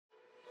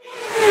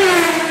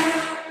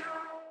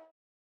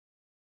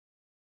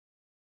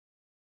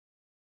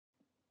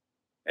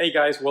Hey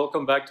guys,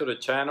 welcome back to the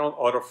channel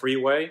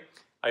AutoFreeWay.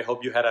 I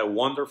hope you had a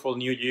wonderful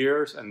New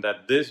Year's and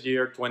that this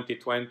year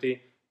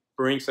 2020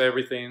 brings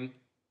everything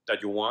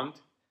that you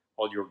want,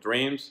 all your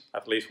dreams,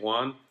 at least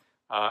one.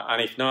 And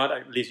if not,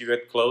 at least you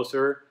get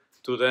closer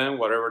to them,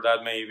 whatever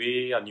that may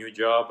be, a new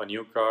job, a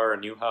new car, a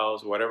new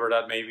house, whatever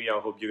that may be.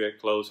 I hope you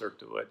get closer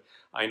to it.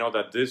 I know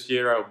that this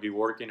year I'll be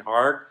working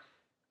hard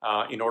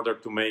in order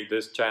to make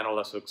this channel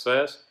a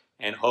success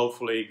and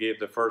hopefully give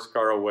the first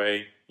car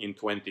away in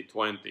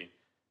 2020.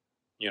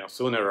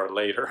 Sooner or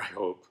later, I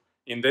hope.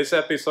 In this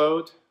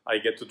episode, I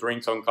get to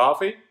drink some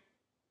coffee.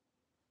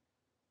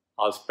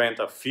 I'll spend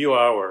a few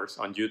hours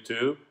on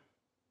YouTube,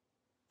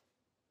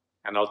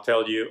 and I'll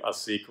tell you a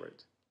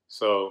secret.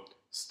 So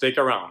stick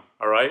around,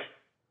 all right?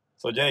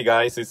 So yeah,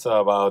 guys, it's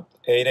about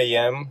 8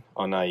 a.m.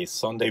 on a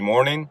Sunday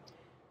morning,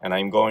 and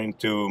I'm going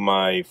to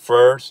my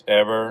first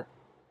ever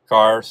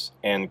Cars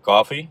and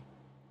Coffee,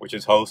 which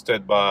is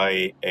hosted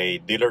by a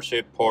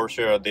dealership,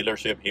 Porsche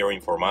dealership here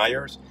in Fort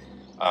Myers.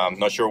 I'm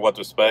not sure what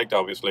to expect,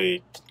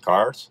 obviously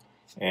cars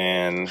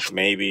and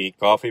maybe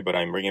coffee, but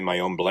I'm bringing my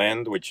own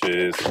blend, which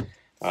is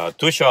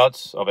 2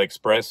 shots of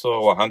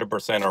espresso, 100%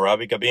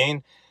 Arabica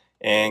bean,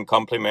 and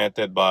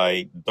complemented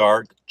by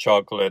dark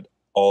chocolate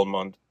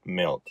almond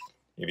milk.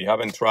 If you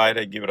haven't tried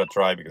it, give it a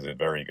try because it's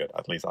very good.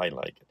 At least I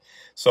like it.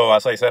 So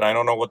as I said, I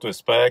don't know what to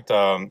expect.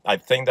 I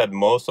think that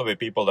most of the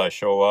people that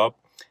show up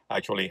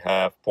actually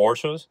have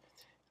Porsches.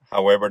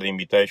 However, the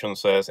invitation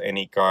says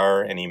any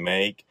car, any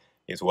make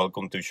is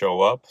welcome to show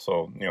up.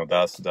 So,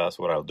 that's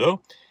what I'll do.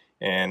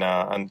 And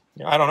I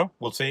don't know.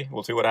 We'll see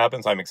what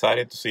happens. I'm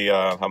excited to see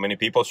how many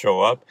people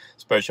show up,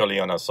 especially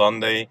on a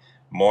Sunday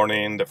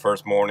morning, the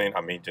first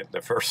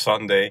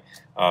Sunday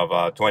of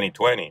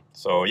 2020.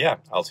 So yeah,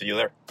 I'll see you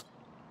there.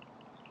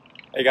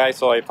 Hey guys,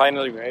 so I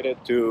finally made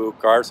it to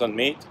Cars and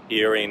Meat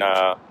here in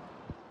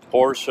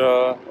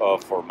Porsche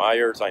of Fort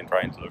Myers. I'm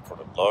trying to look for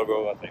the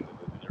logo. I think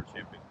the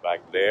dealership is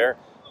back there.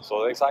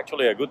 So it's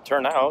actually a good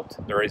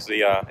turnout. There is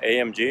the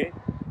AMG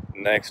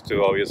next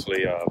to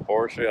obviously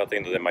Porsche. I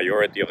think that the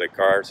majority of the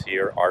cars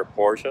here are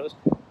Porsches.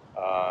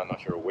 I'm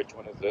not sure which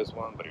one is this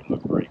one, but it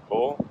looks very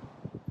cool.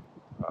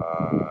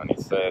 And it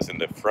says in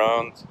the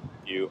front,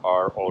 "You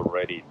are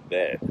already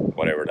dead,"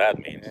 whatever that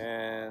means.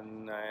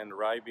 And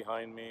right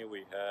behind me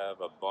we have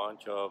a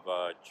bunch of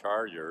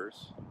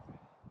Chargers.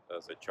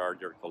 That's a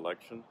Charger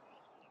collection.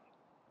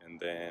 And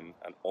then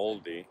an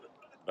oldie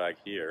back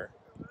here.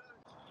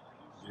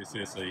 This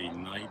is a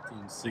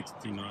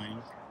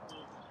 1969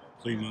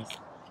 Plymouth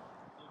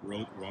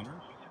Roadrunner.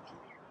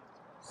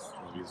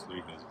 Obviously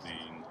has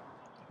been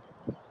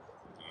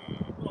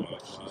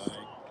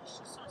modified.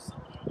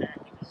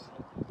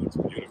 Looks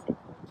beautiful.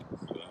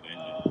 Look at that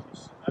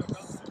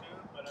engine.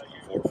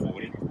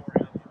 440.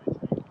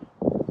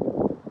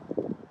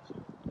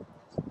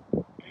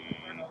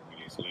 And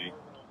obviously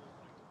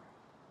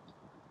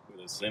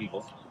with a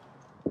symbol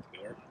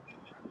there,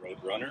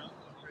 Roadrunner.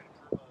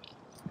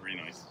 Very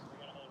nice.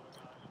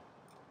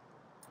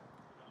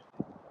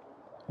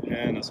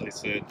 And as I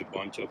said, a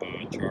bunch of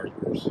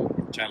Chargers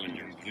or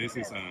Challengers. This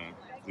is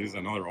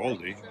another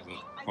oldie, the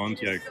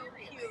Pontiac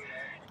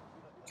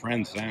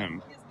Trans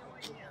Am.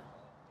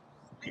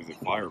 Is a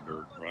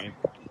Firebird, right?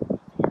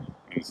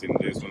 I've seen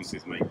this one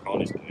since my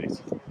college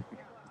days.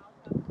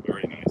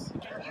 Very nice.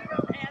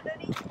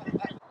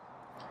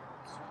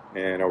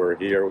 And over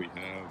here we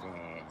have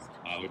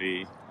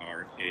Audi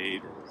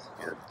R8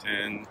 or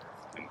R10. You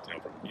can tell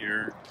from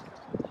here.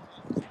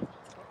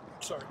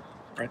 Sorry.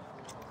 Right.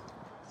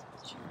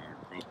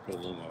 A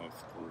couple of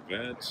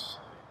Corvettes.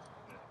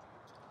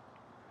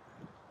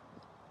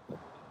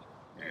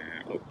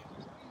 And look,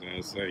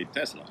 there's a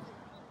Tesla.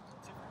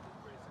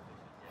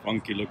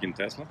 Funky looking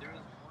Tesla.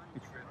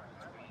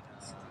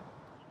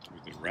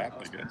 With the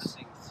wrap, I guess.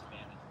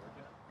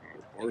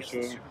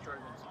 Porsche.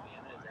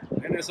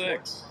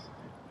 NSX.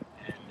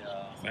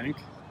 I think.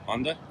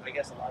 Honda.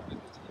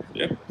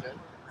 Yep.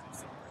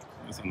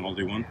 That's an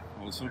oldie one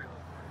also. You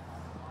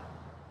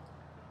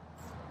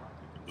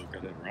can look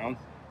at it around.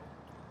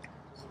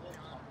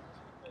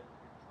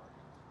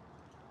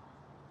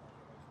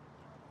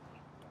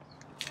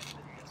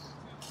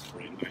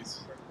 Very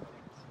nice.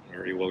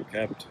 Very well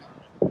kept.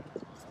 I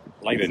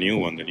like the new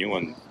one. The new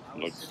one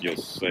looks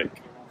just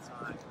sick.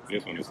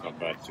 This one is not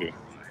bad too.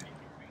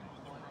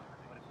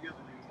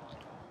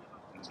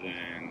 And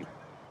then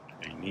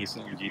a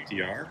Nissan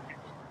GTR.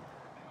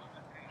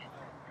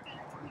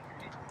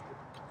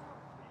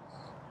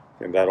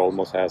 And that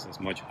almost has as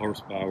much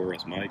horsepower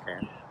as my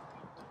car.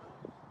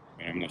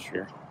 But I'm not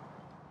sure.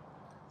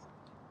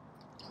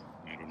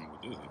 I don't know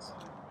what this is.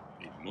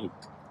 A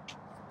Moat.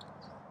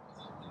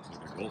 Looks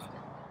like a Golf.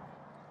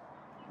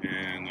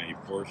 And a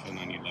Porsche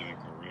 911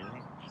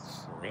 Carrera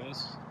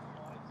 4S,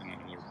 and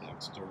another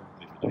black store,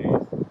 I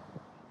believe.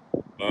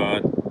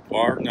 But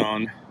bar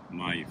none,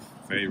 my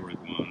favorite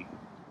one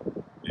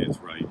is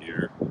right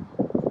here.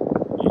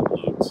 It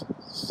looks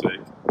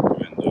sick,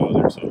 even though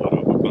there's a lot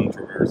of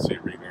controversy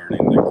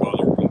regarding the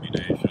color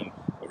combination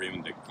or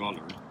even the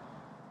color.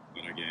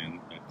 But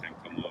again, that can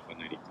come off at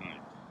any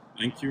time.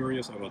 I'm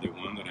curious about the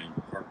one that I'm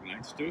parked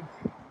next to.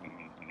 I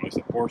know it's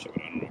a Porsche,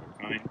 but I don't know what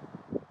kind.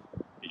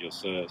 It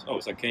just says, oh,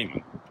 it's a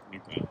Cayman.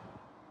 Okay.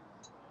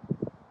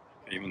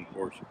 Cayman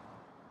Porsche.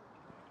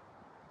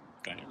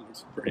 Okay, it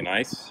looks pretty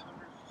nice.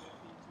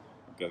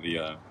 Got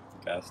the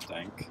gas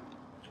tank.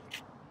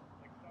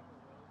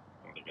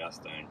 Not the gas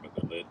tank, but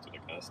the lid to the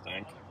gas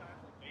tank.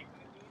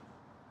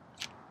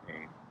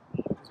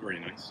 It's very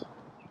nice.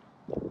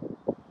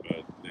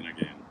 But then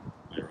again,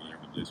 I'd rather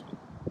have this one.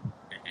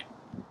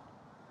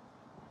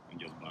 And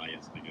just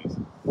bias, I guess.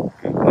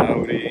 And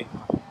Audi,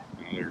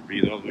 another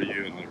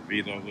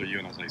VW,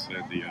 and as I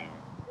said, the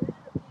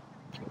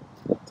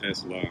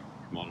Tesla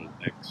Model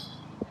X.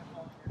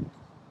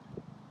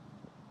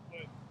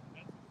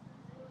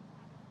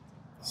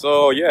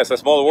 So yes, a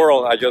small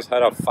world. I just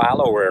had a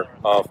follower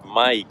of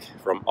Mike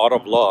from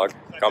Autovlog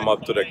come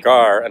up to the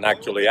car and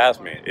actually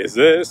ask me, "Is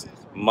this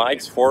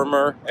Mike's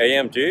former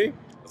AMG?" I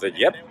said,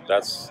 "Yep,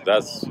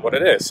 that's what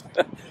it is."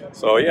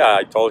 So yeah,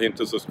 I told him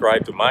to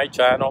subscribe to my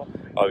channel.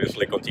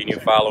 Obviously, continue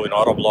following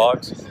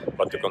Autovlogs,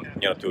 but to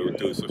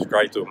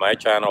subscribe to my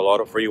channel,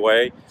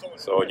 AutoFreeWay.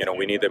 So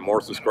we needed more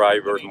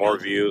subscribers, more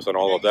views, and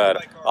all of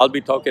that. I'll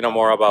be talking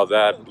more about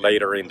that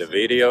later in the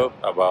video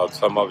about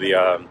some of the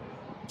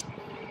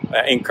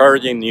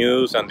encouraging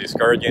news and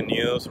discouraging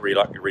news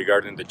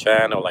regarding the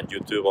channel and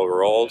YouTube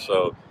overall.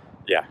 So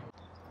yeah,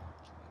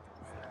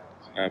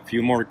 a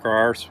few more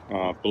cars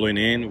pulling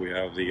in. We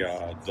have the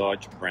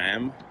Dodge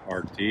Ram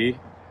RT,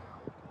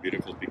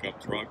 beautiful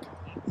pickup truck,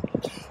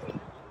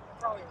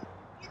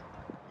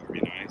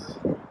 very nice,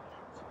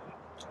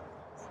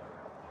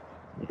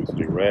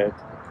 mostly red,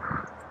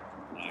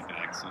 black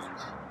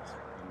accents,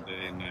 and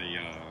then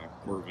a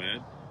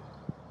Corvette.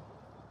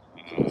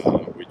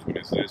 Which one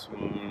is this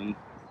one?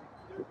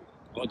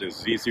 Oh, the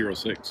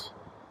Z06.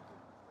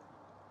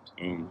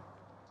 So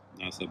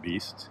that's a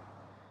beast.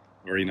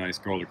 Very nice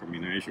color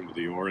combination with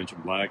the orange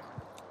and black.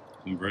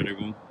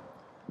 Convertible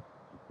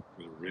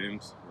with the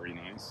rims, very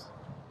nice.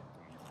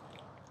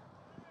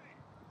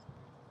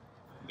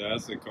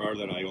 That's the car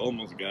that I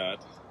almost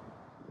got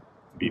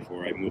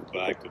before I moved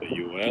back to the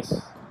US.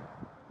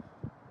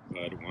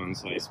 But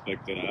once I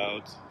spec'd it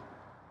out,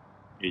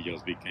 it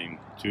just became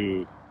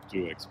too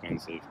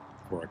expensive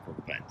for a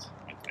Corvette,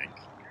 I think.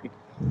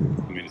 I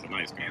mean, it's a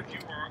nice car. You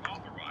are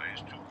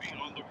authorized to be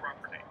on the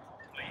property.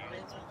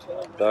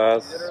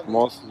 That's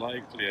most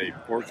likely a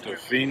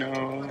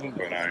Portofino,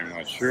 but I'm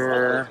not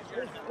sure.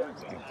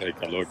 I'll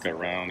take a look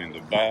around in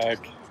the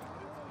back.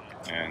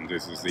 And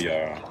this is the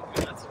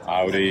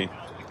Audi.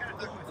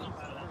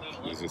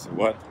 This is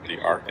what? The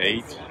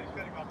R8.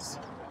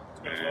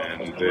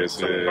 And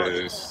this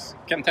is,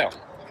 can't tell.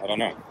 I don't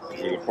know.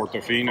 Is it a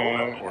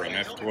Portofino or an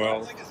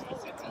F12?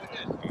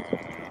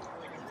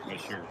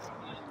 Not sure.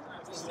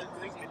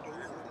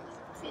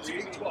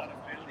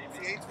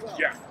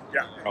 Yeah.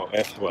 Oh,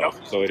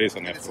 F12. So it is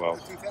an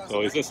F12.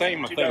 So it's the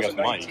same thing as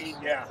mine.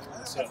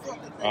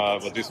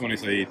 But this one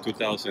is a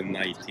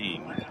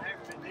 2019.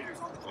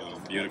 So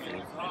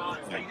beautiful.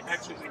 Like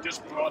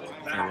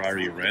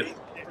Ferrari red.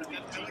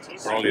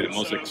 Probably the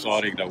most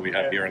exotic that we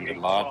have here in the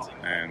lot,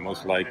 and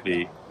most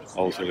likely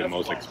also the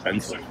most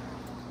expensive.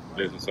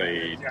 This is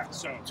a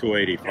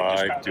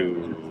 285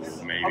 to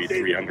maybe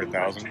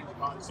 300,000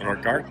 for our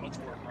car.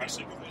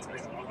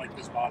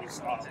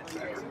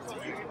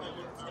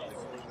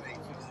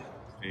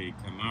 A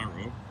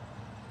Camaro,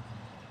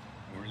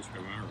 orange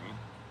Camaro,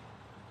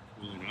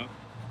 pulling up.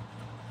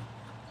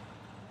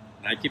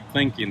 And I keep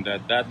thinking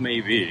that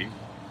may be,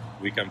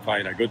 we can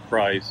find a good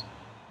price,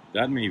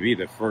 that may be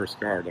the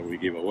first car that we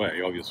give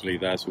away. Obviously,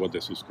 that's what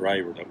the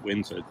subscriber that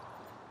wins it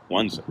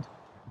wants it.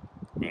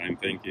 But I'm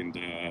thinking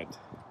that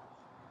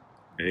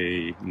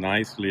a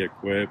nicely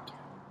equipped,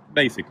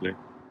 basic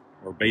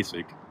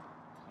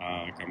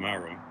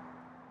Camaro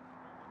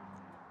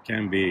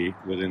can be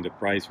within the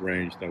price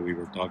range that we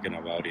were talking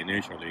about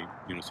initially,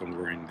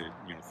 somewhere in the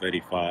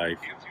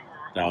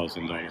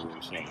 $35,000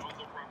 or so.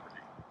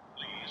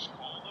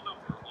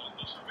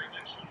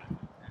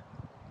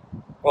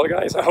 Well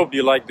guys, I hope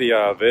you liked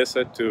the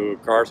visit to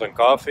Cars and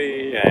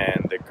Coffee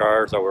and the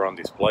cars that were on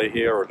display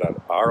here or that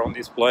are on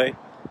display.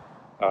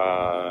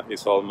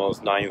 It's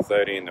almost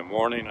 9:30 in the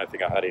morning. I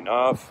think I had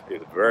enough.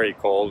 It's very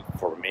cold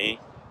for me.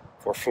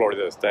 For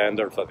Florida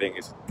standards, I think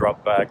it's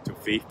dropped back to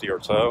 50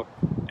 or so,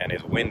 and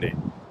it's windy.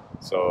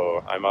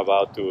 So I'm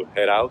about to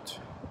head out,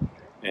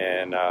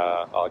 and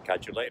I'll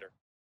catch you later.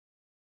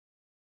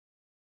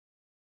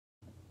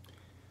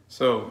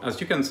 So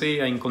as you can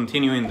see, I'm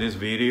continuing this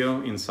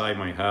video inside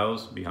my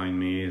house. Behind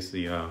me is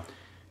the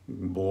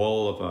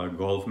wall of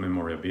golf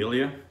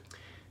memorabilia.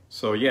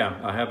 So yeah,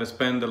 I have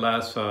spent the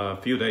last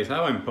few days, I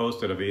haven't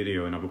posted a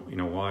video in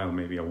a while,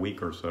 maybe a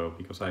week or so,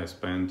 because I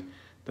spent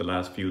the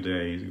last few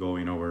days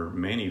going over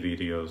many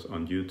videos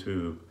on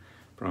YouTube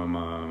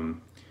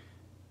from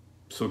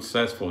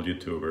successful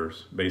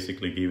YouTubers,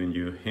 basically giving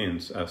you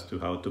hints as to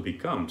how to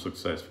become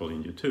successful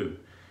in YouTube.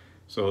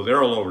 So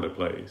they're all over the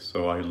place.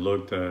 So I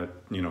looked at,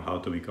 how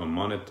to become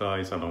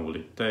monetized, how long will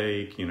it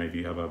take, if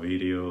you have a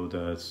video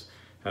that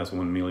has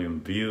 1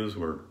 million views,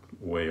 we're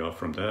way off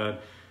from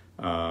that.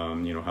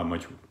 how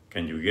much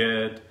can you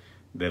get,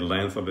 the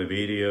length of the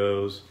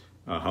videos,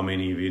 how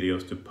many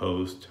videos to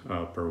post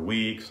per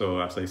week. So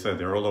as I said,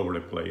 they're all over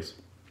the place.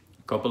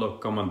 A couple of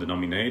common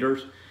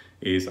denominators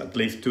is at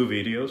least 2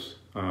 videos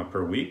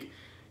per week,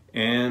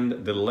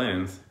 and the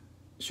length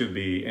should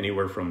be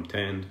anywhere from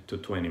 10 to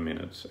 20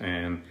 minutes.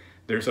 And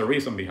there's a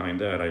reason behind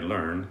that. I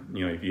learned,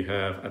 if you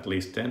have at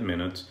least 10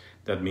 minutes,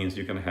 that means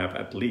you can have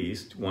at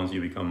least, once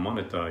you become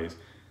monetized,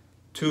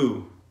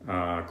 2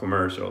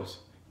 commercials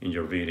in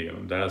your video.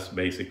 That's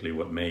basically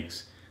what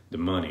makes the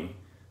money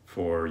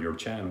for your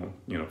channel,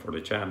 for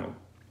the channel.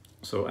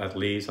 So at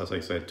least, as I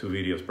said, 2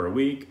 videos per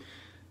week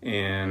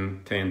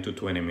and 10 to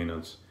 20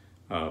 minutes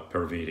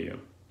per video,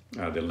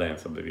 the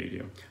length of the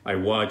video. I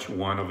watched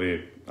one of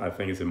the, I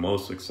think it's the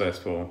most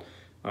successful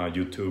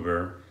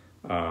YouTuber.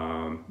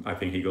 I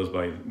think he goes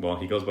by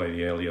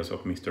the alias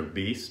of Mr.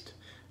 Beast.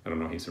 I don't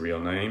know his real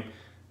name,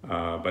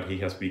 but he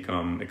has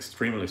become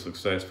extremely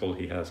successful.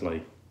 He has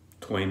like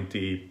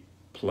 20+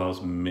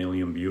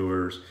 million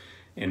viewers,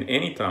 and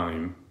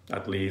anytime,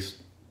 at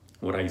least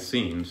what I've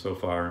seen so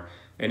far,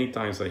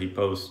 anytime that he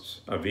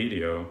posts a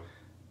video,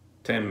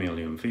 10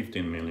 million,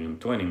 15 million,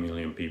 20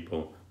 million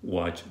people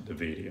watch the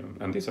video.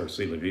 And these are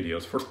silly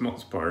videos for the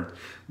most part,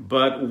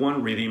 but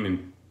one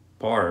redeeming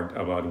part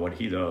about what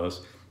he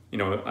does,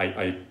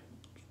 I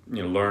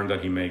learned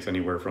that he makes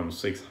anywhere from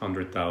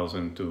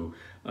 $600,000 to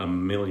 $1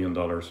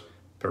 million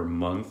per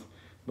month.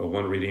 But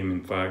one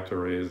redeeming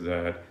factor is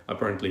that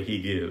apparently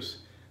he gives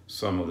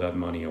some of that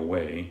money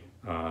away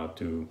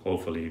to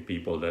hopefully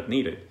people that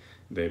need it.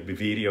 The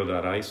video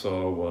that I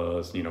saw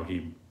was,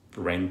 he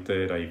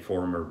rented a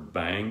former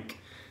bank,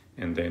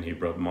 and then he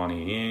brought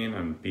money in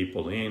and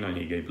people in, and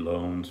he gave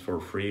loans for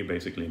free,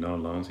 basically no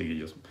loans, he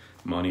just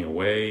money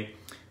away.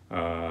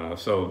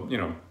 So,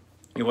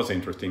 it was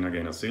interesting,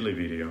 again, a silly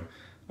video,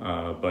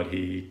 but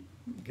he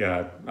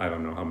got, I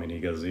don't know how many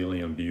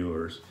gazillion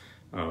viewers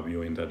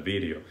viewing that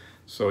video.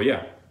 So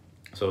yeah,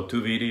 so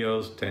 2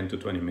 videos, 10 to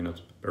 20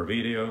 minutes per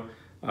video,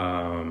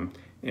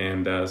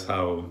 and that's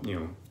how,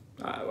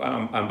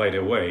 and by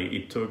the way,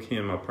 it took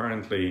him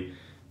apparently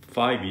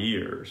 5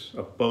 years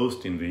of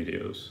posting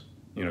videos,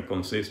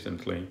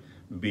 consistently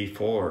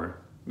before,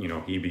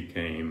 he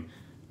became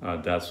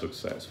that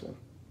successful.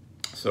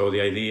 So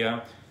the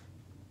idea,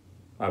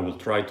 I will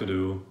try to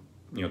do,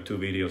 2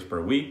 videos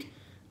per week,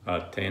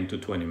 10 to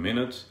 20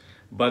 minutes.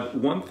 But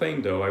one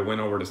thing though, I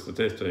went over the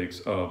statistics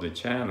of the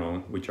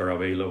channel, which are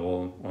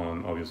available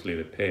on obviously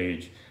the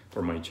page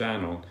for my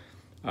channel.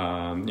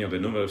 The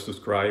number of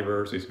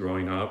subscribers is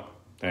growing up,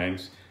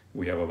 thanks.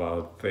 We have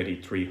about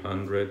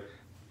 3,300.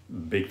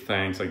 Big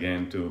thanks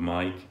again to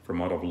Mike from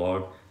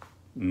AutoVlog.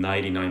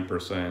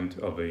 99%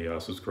 of the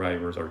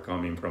subscribers are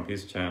coming from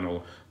his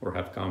channel or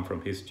have come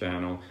from his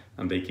channel,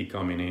 and they keep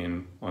coming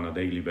in on a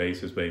daily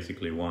basis,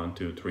 basically 1,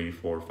 2, 3,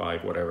 4,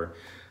 5, whatever.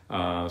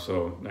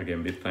 So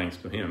again, big thanks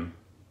to him.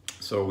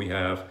 So we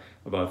have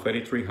about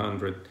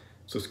 3,300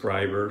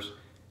 subscribers,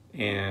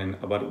 and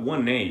about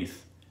 1/8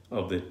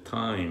 of the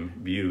time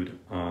viewed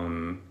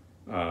on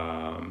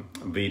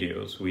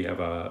videos.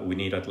 We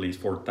need at least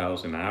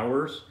 4,000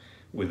 hours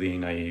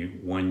within a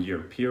 1-year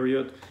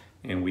period,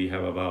 and we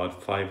have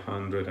about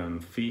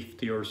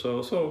 550 or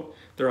so. So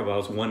they're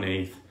about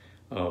 1/8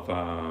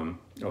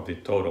 of the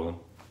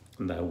total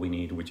that we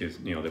need, which is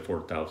the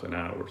 4,000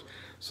 hours.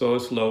 So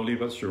slowly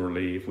but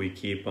surely, if we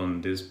keep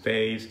on this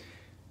pace,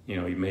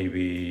 it may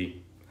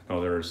be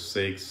another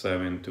 6,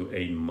 7 to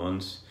 8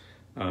 months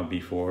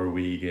before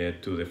we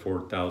get to the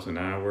 4,000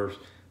 hours.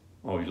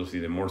 Obviously,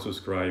 the more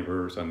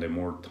subscribers and the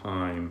more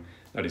time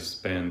that is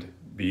spent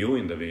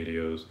viewing the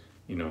videos,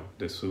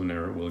 the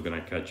sooner we're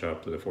gonna catch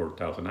up to the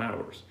 4,000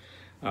 hours.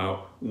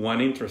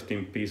 One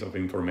interesting piece of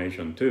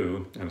information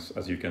too,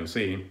 as you can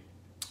see,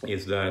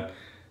 is that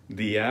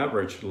the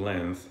average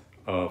length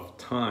of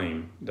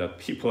time that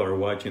people are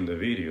watching the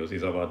videos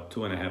is about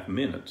 2.5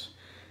 minutes.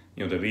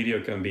 The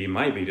video can be,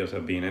 my videos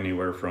have been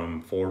anywhere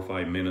from 4 or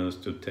 5 minutes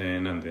to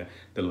 10, and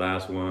the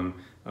last one,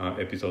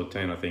 episode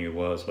 10, I think it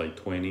was like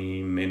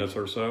 20 minutes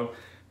or so.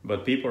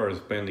 But people are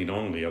spending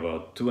only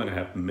about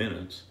 2.5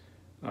 minutes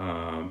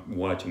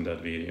watching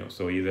that video.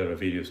 So either the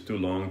video is too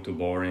long, too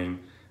boring,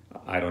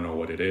 I don't know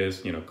what it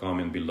is.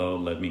 Comment below,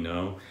 let me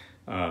know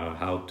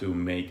how to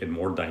make it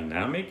more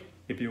dynamic,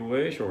 if you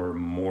wish, or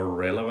more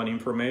relevant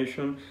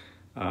information.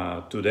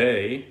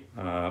 Today,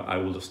 I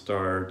will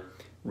start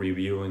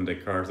reviewing the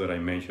cars that I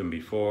mentioned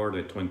before,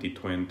 the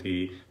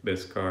 2020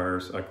 best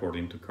cars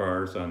according to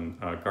Cars and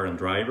Car and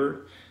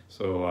Driver.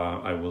 So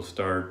I will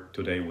start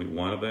today with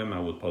one of them. I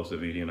will post the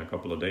video in a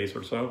couple of days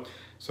or so.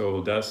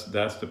 So that's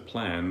the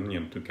plan,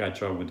 to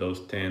catch up with those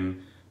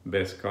 10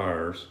 best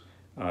cars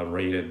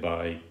rated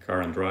by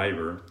Car and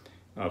Driver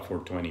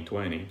for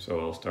 2020. So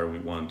I'll start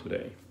with one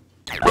today.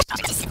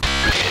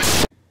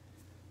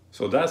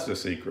 So that's the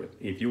secret.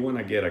 If you want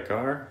to get a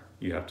car,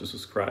 you have to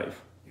subscribe.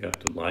 You have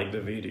to like the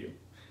video.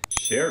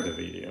 Share the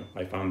video.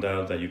 I found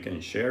out that you can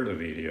share the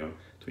video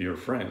to your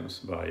friends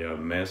via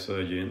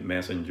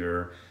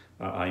Messenger,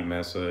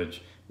 iMessage,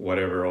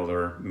 whatever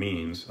other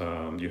means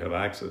you have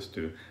access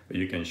to. But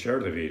you can share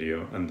the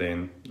video, and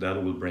then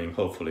that will bring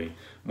hopefully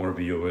more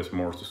viewers,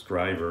 more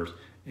subscribers,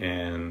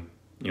 and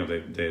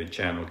the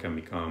channel can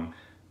become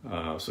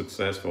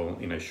successful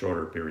in a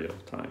shorter period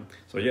of time.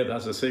 So yeah,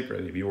 that's the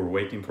secret. If you were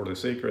waiting for the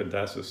secret,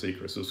 that's the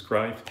secret.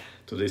 Subscribe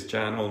to this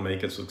channel,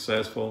 make it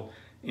successful,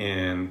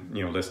 and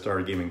let's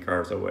start giving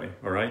cars away.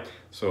 All right,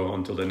 so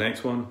until the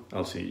next one,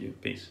 I'll see you.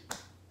 Peace.